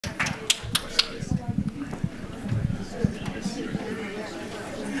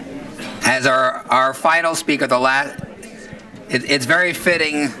As our final speaker, it's very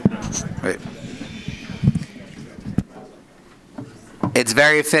fitting. It's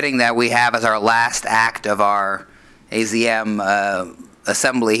very fitting that we have as our last act of our AZM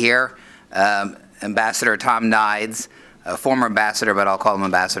assembly here, Ambassador Tom Nides, a former ambassador, but I'll call him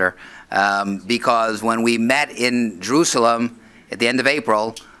ambassador, because when we met in Jerusalem at the end of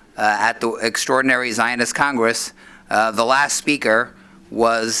April at the Extraordinary Zionist Congress, the last speaker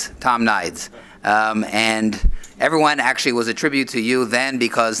was Tom Nides. And everyone actually was a tribute to you then,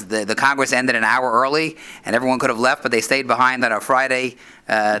 because the Congress ended an hour early and everyone could have left, but they stayed behind on a Friday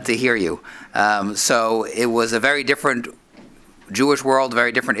to hear you. So it was a very different Jewish world,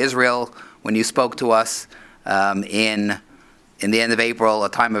 very different Israel when you spoke to us in the end of April, a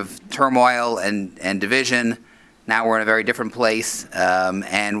time of turmoil and division. Now we're in a very different place,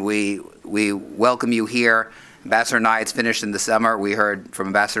 and we welcome you here. Ambassador Nides finished in the summer. We heard from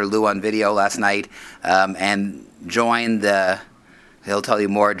Ambassador Liu on video last night, and joined he'll tell you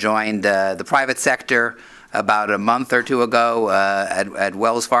more, joined the private sector about a month or two ago at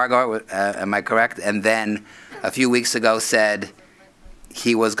Wells Fargo, am I correct? And then a few weeks ago said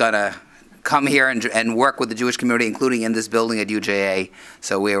he was going to come here and work with the Jewish community, including in this building at UJA.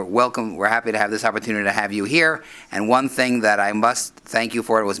 So we're happy to have this opportunity to have you here. And one thing that I must thank you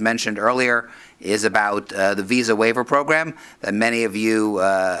for, it was mentioned earlier, is about the visa waiver program that many of you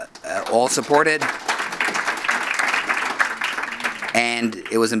all supported. And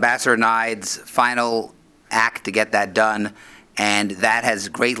it was Ambassador Nides' final act to get that done. And that has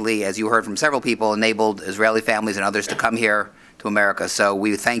greatly, as you heard from several people, enabled Israeli families and others to come here to America. So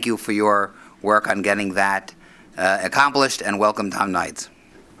we thank you for your work on getting that accomplished, and welcome Tom Nides.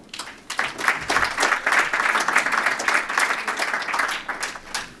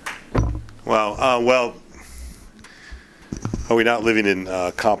 Wow. Well, are we not living in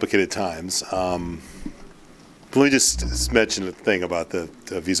complicated times? Let me just mention a thing about the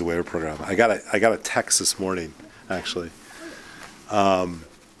visa waiver program. I got a text this morning, actually.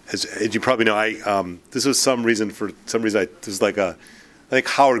 As you probably know, this was I think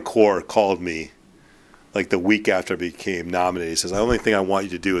Howard Core called me like the week after I became nominated. He says, the only thing I want you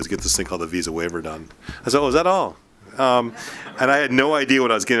to do is get this thing called the visa waiver done. I said, oh, is that all? And I had no idea what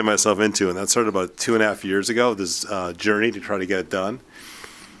I was getting myself into, and that started about 2.5 years ago, this journey to try to get it done.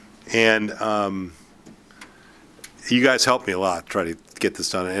 And you guys helped me a lot to try to get this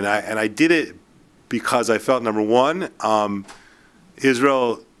done. And I did it because I felt, number one,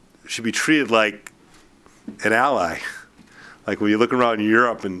 Israel should be treated like an ally. Like when you look around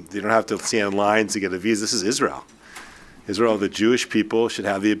Europe and you don't have to stand in lines to get a visa, this is Israel. Israel, the Jewish people should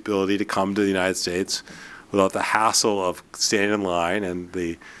have the ability to come to the United States without the hassle of standing in line and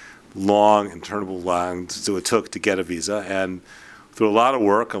the long interminable lines it took to get a visa. And through a lot of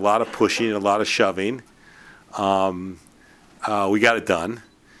work, a lot of pushing, a lot of shoving, we got it done.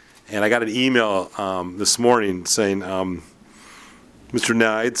 And I got an email this morning saying, Mr.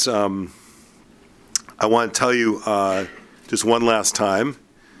 Nides, I want to tell you just one last time,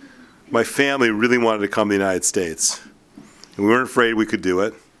 my family really wanted to come to the United States. And we weren't afraid we could do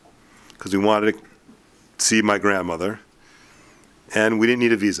it because we wanted to see my grandmother. And we didn't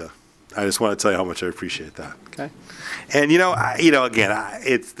need a visa. I just want to tell you how much I appreciate that. Okay. And again,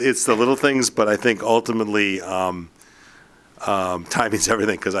 it's the little things, but I think ultimately timing's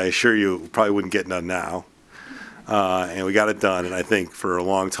everything, because I assure you we probably wouldn't get done now. And we got it done, and I think for a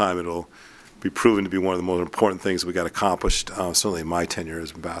long time it'll be proven to be one of the most important things we got accomplished, certainly in my tenure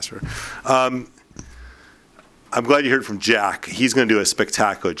as ambassador. I'm glad you heard from Jack. He's going to do a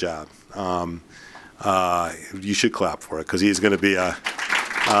spectacular job. You should clap for it, because he's going to be a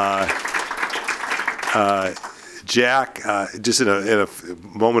Jack. Just in a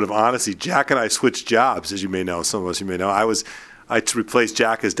moment of honesty, Jack and I switched jobs, as you may know. Some of us you may know. I replaced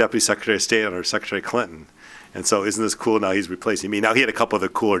Jack as Deputy Secretary of State under Secretary Clinton. And so isn't this cool? Now he's replacing me. Now he had a couple of the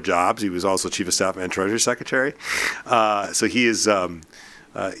cooler jobs. He was also Chief of Staff and Treasury Secretary. So he is, I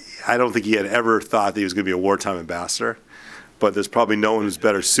don't think he had ever thought that he was going to be a wartime ambassador. But there's probably no one who's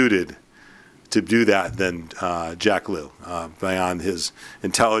better suited to do that than Jack Liu, beyond his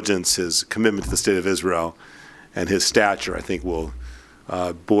intelligence, his commitment to the state of Israel, and his stature. I think will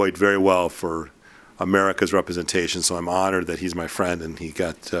bode very well for America's representation. So I'm honored that he's my friend, and he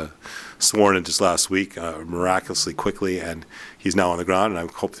got sworn in just last week, miraculously quickly, and he's now on the ground, and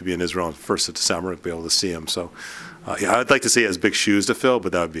I hope to be in Israel on the 1st of December and be able to see him. So yeah, I'd like to say he has big shoes to fill,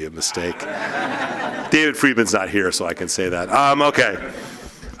 but that would be a mistake. David Friedman's not here, so I can say that. Okay.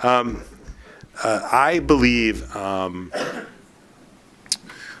 I believe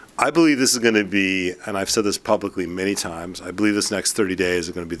I believe this is going to be, and I've said this publicly many times, I believe this next 30 days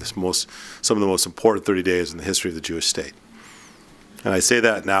are going to be some of the most important 30 days in the history of the Jewish state. And I say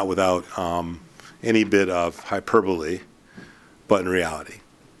that not without any bit of hyperbole, but in reality.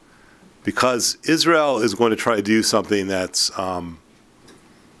 Because Israel is going to try to do something that's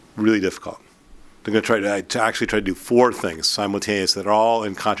really difficult. They're going to try to actually try to do 4 things simultaneously that are all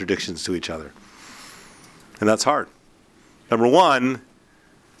in contradictions to each other. And that's hard. Number one,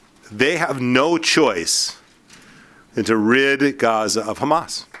 they have no choice than to rid Gaza of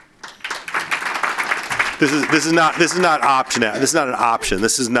Hamas. This is not option. This is not an option.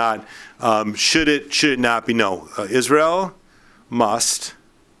 This is not should it not be. No, Israel must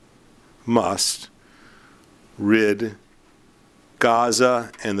rid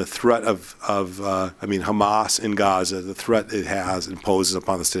Gaza and the threat of Hamas in Gaza, the threat it has imposes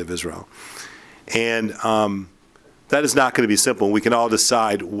upon the state of Israel. And that is not going to be simple. We can all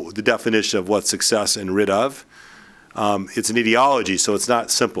decide the definition of what success and rid of. It's an ideology, so it's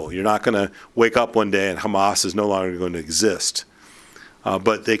not simple. You're not going to wake up one day and Hamas is no longer going to exist.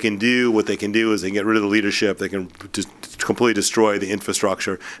 But they can do what they can do is they can get rid of the leadership. They can completely destroy the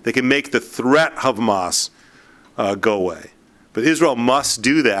infrastructure. They can make the threat of Hamas go away. But Israel must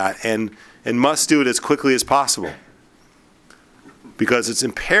do that and must do it as quickly as possible. Because it's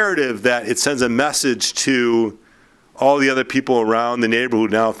imperative that it sends a message to all the other people around the neighborhood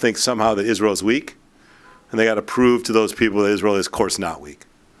who now think somehow that Israel is weak. And they got to prove to those people that Israel is, of course, not weak.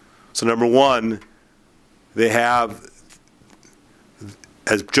 So number one, they have,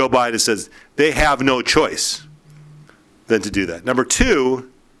 as Joe Biden says, they have no choice than to do that. Number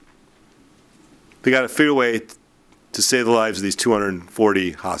two, they got to figure a way to save the lives of these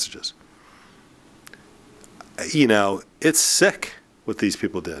 240 hostages. You know, it's sick what these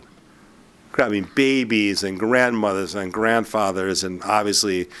people did. Grabbing babies and grandmothers and grandfathers and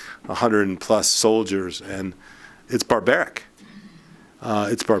obviously 100+ soldiers, and it's barbaric.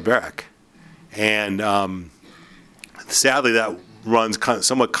 It's barbaric. And sadly that runs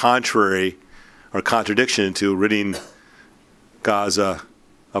somewhat contrary or contradiction to ridding Gaza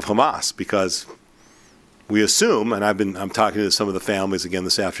of Hamas, because we assume, and I'm talking to some of the families again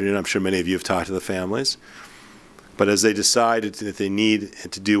this afternoon, I'm sure many of you have talked to the families, but as they decide that they need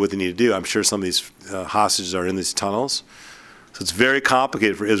to do what they need to do, I'm sure some of these hostages are in these tunnels. So it's very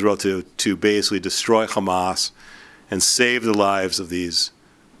complicated for Israel to basically destroy Hamas and save the lives of these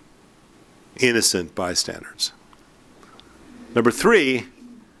innocent bystanders. Number three,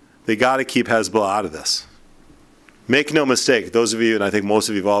 they got to keep Hezbollah out of this. Make no mistake, those of you, and I think most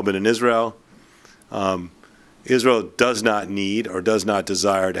of you have all been in Israel, Israel does not need or does not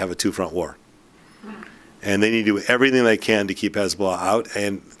desire to have a two-front war. And they need to do everything they can to keep Hezbollah out.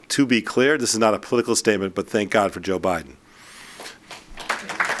 And to be clear, this is not a political statement, but thank God for Joe Biden.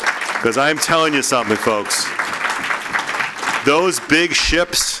 Because I'm telling you something, folks. Those big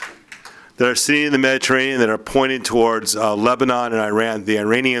ships that are sitting in the Mediterranean that are pointed towards Lebanon and Iran, the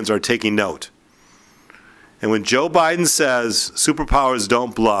Iranians are taking note. And when Joe Biden says superpowers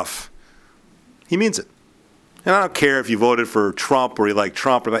don't bluff, he means it. And I don't care if you voted for Trump or you like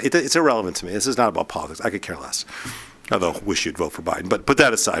Trump. It's irrelevant to me. This is not about politics. I could care less. Although I wish you'd vote for Biden. But put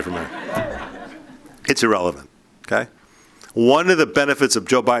that aside for a minute. It's irrelevant, okay? One of the benefits of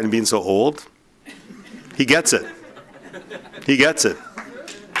Joe Biden being so old, he gets it. He gets it.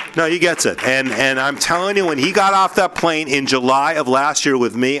 No, he gets it. And I'm telling you, when he got off that plane in July of last year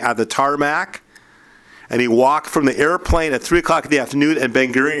with me at the tarmac, and he walked from the airplane at 3 o'clock in the afternoon at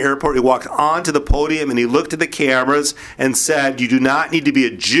Ben Gurion Airport. He walked onto the podium and he looked at the cameras and said, "You do not need to be a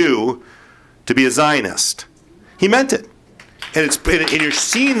Jew to be a Zionist." He meant it. And you're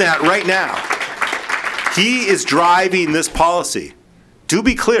seeing that right now. He is driving this policy. Do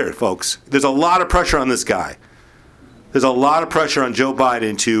be clear, folks. There's a lot of pressure on this guy. There's a lot of pressure on Joe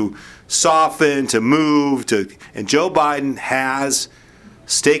Biden to soften, to move, and Joe Biden has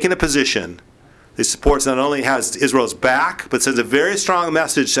taken a position. He supports, not only has Israel's back, but sends a very strong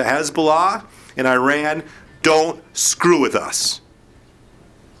message to Hezbollah and Iran: don't screw with us.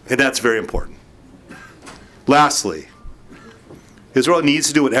 And that's very important. Lastly, Israel needs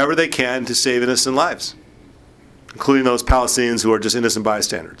to do whatever they can to save innocent lives, including those Palestinians who are just innocent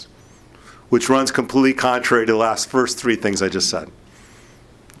bystanders, which runs completely contrary to the first 3 things I just said.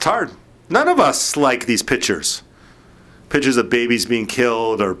 It's hard. None of us like these pictures of babies being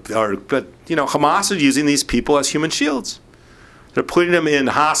killed, but you know, Hamas are using these people as human shields. They're putting them in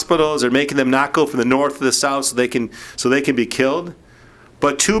hospitals. They're making them not go from the north to the south so they can be killed.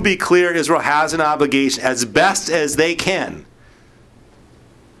 But to be clear, Israel has an obligation, as best as they can,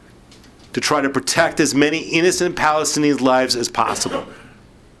 to try to protect as many innocent Palestinian lives as possible.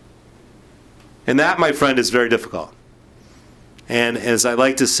 And that, my friend, is very difficult. And as I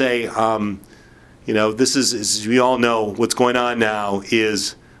like to say, you know, this is, as we all know, what's going on now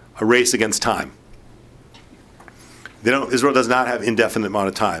is a race against time. Israel does not have indefinite amount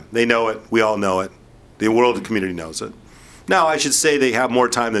of time. They know it. We all know it. The world community knows it. Now, I should say they have more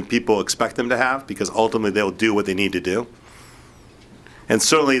time than people expect them to have, because ultimately they'll do what they need to do. And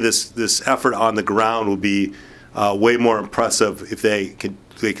certainly this effort on the ground will be way more impressive if they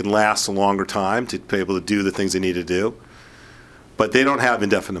can last a longer time to be able to do the things they need to do. But they don't have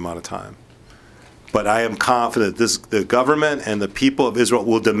indefinite amount of time. But I am confident the government and the people of Israel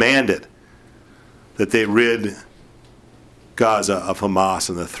will demand it, that they rid Gaza of Hamas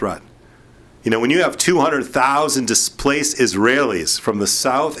and the threat. You know, when you have 200,000 displaced Israelis from the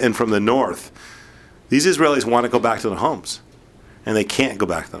south and from the north, these Israelis want to go back to their homes. And they can't go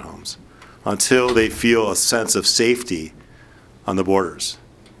back to their homes until they feel a sense of safety on the borders.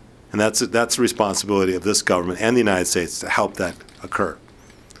 And that's the responsibility of this government and the United States to help that occur.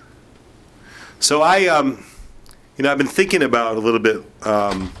 So you know, I've been thinking about a little bit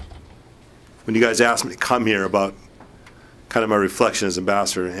when you guys asked me to come here about kind of my reflection as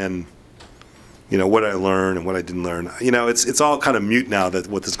ambassador and, you know, what I learned and what I didn't learn. You know, it's all kind of mute now that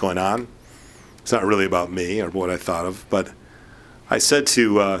what is going on. It's not really about me or what I thought of, but I said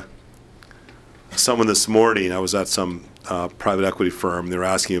to someone this morning, I was at some private equity firm, they were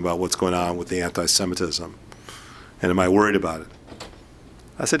asking about what's going on with the anti-Semitism, and am I worried about it?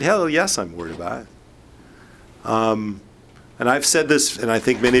 I said, hell yes, I'm worried about it. And I've said this, and I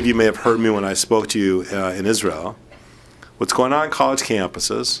think many of you may have heard me when I spoke to you in Israel. What's going on college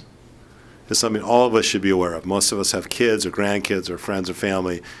campuses is something all of us should be aware of. Most of us have kids or grandkids or friends or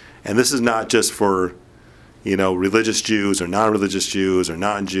family, and this is not just for, you know, religious Jews or non-religious Jews or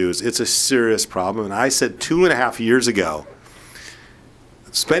non-Jews. It's a serious problem. And I said 2.5 years ago,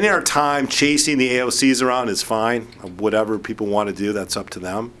 spending our time chasing the AOCs around is fine. Whatever people want to do, that's up to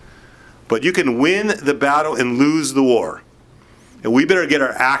them. But you can win the battle and lose the war. And we better get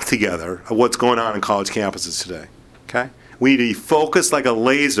our act together of what's going on in college campuses today. Okay? We need to be focused like a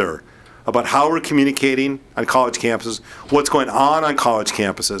laser about how we're communicating on college campuses, what's going on college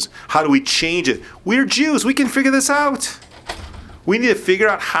campuses, how do we change it. We're Jews, we can figure this out. We need to figure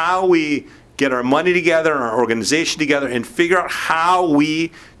out how we get our money together and our organization together and figure out how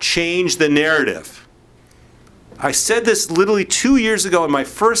we change the narrative. I said this literally 2 years ago in my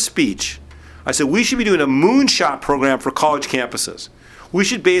first speech. I said we should be doing a moonshot program for college campuses. We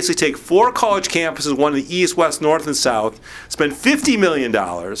should basically take 4 college campuses, one in the east, west, north, and south, spend $50 million,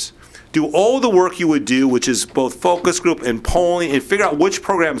 do all the work you would do, which is both focus group and polling, and figure out which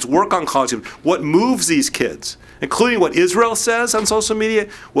programs work on college, what moves these kids, including what Israel says on social media.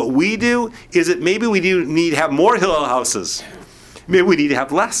 What we do is that maybe we do need to have more Hillel houses. Maybe we need to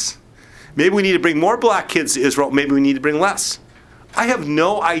have less. Maybe we need to bring more black kids to Israel. Maybe we need to bring less. I have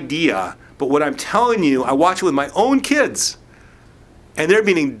no idea, but what I'm telling you, I watch it with my own kids. And they're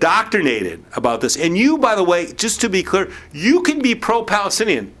being indoctrinated about this. And you, by the way, just to be clear, you can be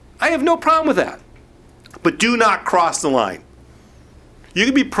pro-Palestinian. I have no problem with that. But do not cross the line. You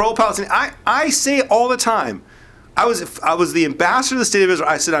can be pro-Palestinian. I say it all the time. I was the ambassador of the state of Israel.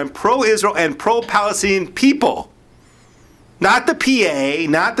 I said I'm pro-Israel and pro-Palestinian people. Not the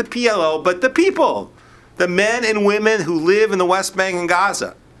PA, not the PLO, but the people. The men and women who live in the West Bank and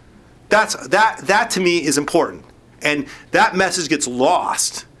Gaza. That to me is important. And that message gets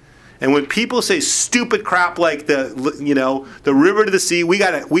lost. And when people say stupid crap like the river to the sea, we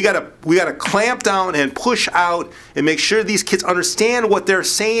gotta clamp down and push out and make sure these kids understand what they're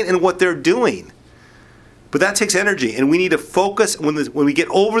saying and what they're doing. But that takes energy, and we need to focus when we get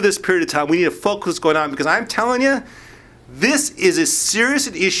over this period of time. We need to focus what's going on, because I'm telling you, this is as serious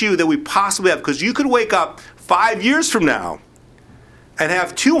an issue that we possibly have. Because you could wake up 5 years from now and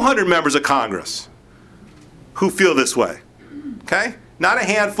have 200 members of Congress who feel this way, okay? Not a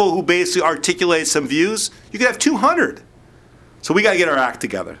handful who basically articulate some views. You could have 200. So we got to get our act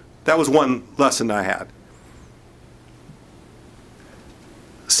together. That was one lesson I had.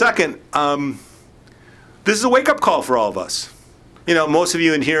 Second, this is a wake-up call for all of us. You know, most of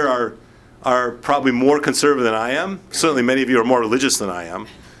you in here are probably more conservative than I am. Certainly many of you are more religious than I am.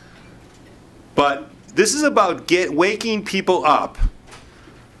 But this is about waking people up.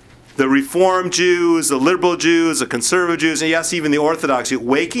 The Reform Jews, the liberal Jews, the conservative Jews, and yes, even the Orthodox Jews,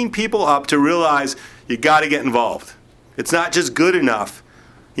 waking people up to realize you got to get involved. It's not just good enough,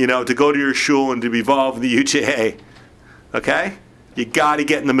 you know, to go to your shul and to be involved in the UJA, okay? You got to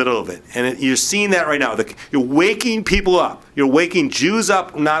get in the middle of it. And you're seeing that right now. You're waking people up. You're waking Jews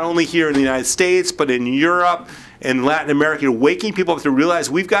up, not only here in the United States, but in Europe in Latin America, you're waking people up to realize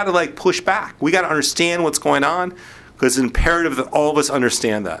we've got to like push back. We got to understand what's going on because it's imperative that all of us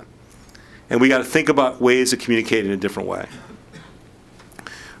understand that. And we got to think about ways of communicating in a different way.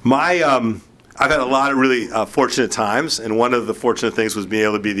 I've had a lot of really fortunate times, and one of the fortunate things was being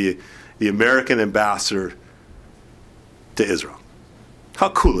able to be the American ambassador to Israel. How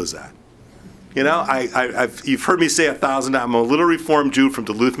cool is that? You know, you've heard me say 1,000 times, I'm a little Reformed Jew from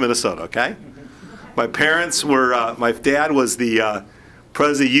Duluth, Minnesota, okay? My parents were, my dad was the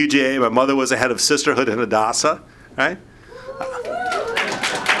president of UJA, my mother was the head of Sisterhood in Hadassah, right?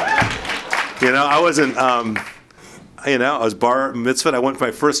 You know, I wasn't, you know, I was bar mitzvah. I went for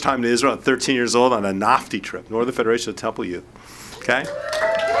my first time to Israel at 13 years old on a NAFTI trip, Northern Federation of Temple Youth, okay?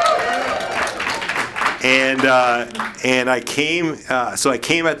 And I came, so I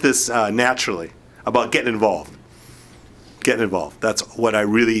came at this naturally about getting involved. Getting involved. That's what I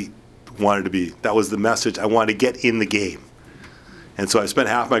really wanted to be. That was the message. I wanted to get in the game. And so I spent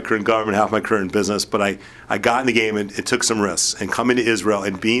half my career in government, half my career in business, but I got in the game and it took some risks. And coming to Israel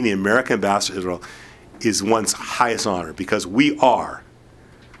and being the American ambassador to Israel is one's highest honor because we are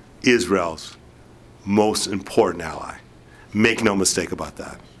Israel's most important ally. Make no mistake about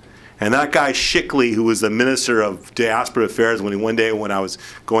that. And that guy Shickley, who was the Minister of Diaspora Affairs, one day when I was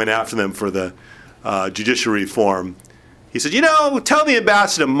going after them for the judicial reform, he said, you know, tell the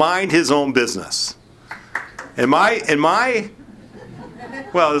ambassador to mind his own business. And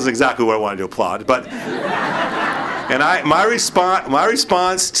well, this is exactly what I wanted to applaud, but my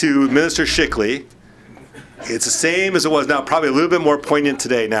response to Minister Shickley, it's the same as it was now, probably a little bit more poignant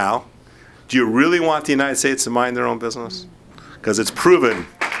today now. Do you really want the United States to mind their own business? Because it's proven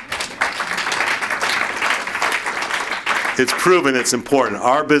it's important.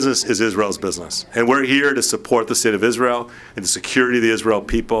 Our business is Israel's business. And we're here to support the state of Israel and the security of the Israel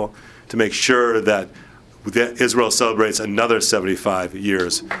people to make sure that Israel celebrates another 75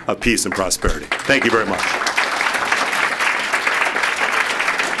 years of peace and prosperity. Thank you very much.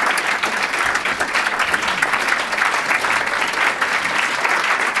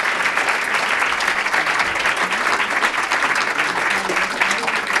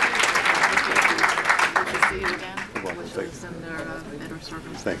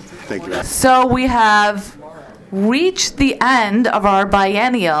 Thank you. So we have reached the end of our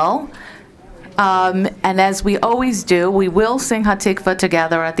biennial. And as we always do, we will sing Hatikva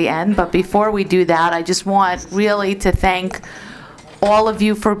together at the end. But before we do that, I just want really to thank all of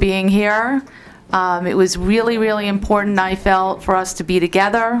you for being here. It was really, really important, I felt, for us to be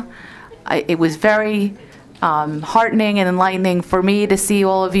together. It was very heartening and enlightening for me to see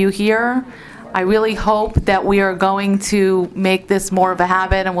all of you here. I really hope that we are going to make this more of a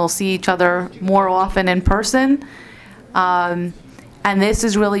habit and we'll see each other more often in person. And this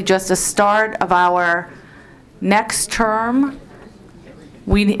is really just a start of our next term.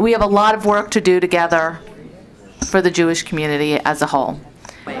 We have a lot of work to do together for the Jewish community as a whole.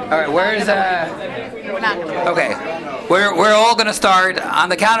 All right, where's okay, we're all going to start on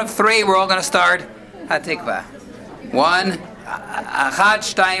the count of 3. We're all going to start Hatikva. 1, 1,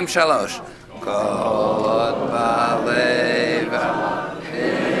 2, 3. Kol od balev